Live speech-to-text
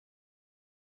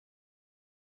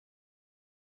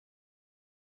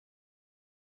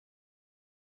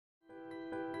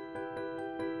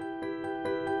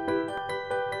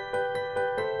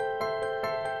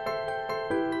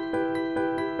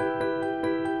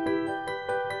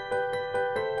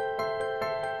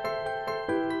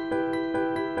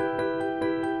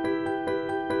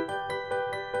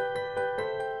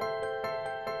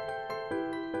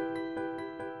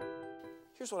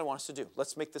here's what I want us to do.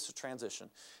 Let's make this a transition.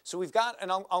 So we've got,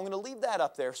 and I'm going to leave that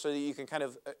up there so that you can kind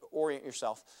of orient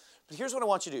yourself. But here's what I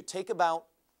want you to do. Take about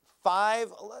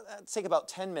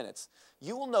 10 minutes.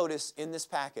 You will notice in this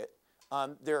packet,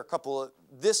 there are a couple of,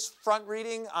 this front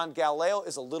reading on Galileo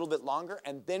is a little bit longer,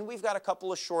 and then we've got a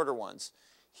couple of shorter ones.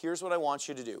 Here's what I want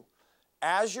you to do.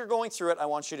 As you're going through it, I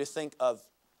want you to think of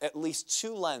at least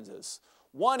two lenses.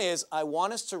 One is, I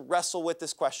want us to wrestle with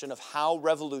this question of how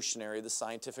revolutionary the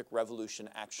scientific revolution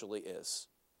actually is.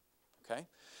 Okay?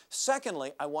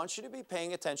 Secondly, I want you to be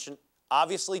paying attention,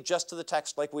 obviously just to the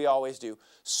text like we always do,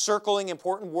 circling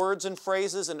important words and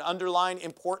phrases and underline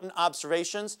important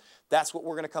observations. That's what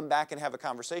we're going to come back and have a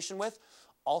conversation with.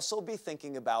 Also be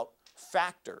thinking about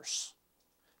factors,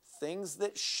 things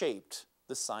that shaped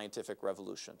the scientific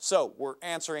revolution. So we're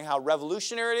answering how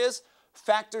revolutionary it is,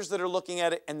 factors that are looking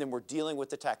at it, and then we're dealing with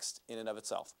the text in and of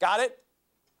itself. Got it?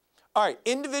 All right,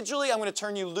 individually, I'm going to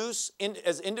turn you loose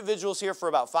as individuals here for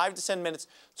about 5 to 10 minutes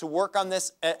to work on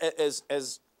this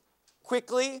as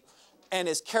quickly and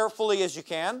as carefully as you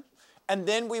can. And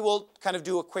then we will kind of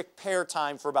do a quick pair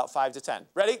time for about 5 to 10.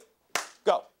 Ready?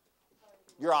 Go.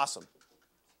 You're awesome.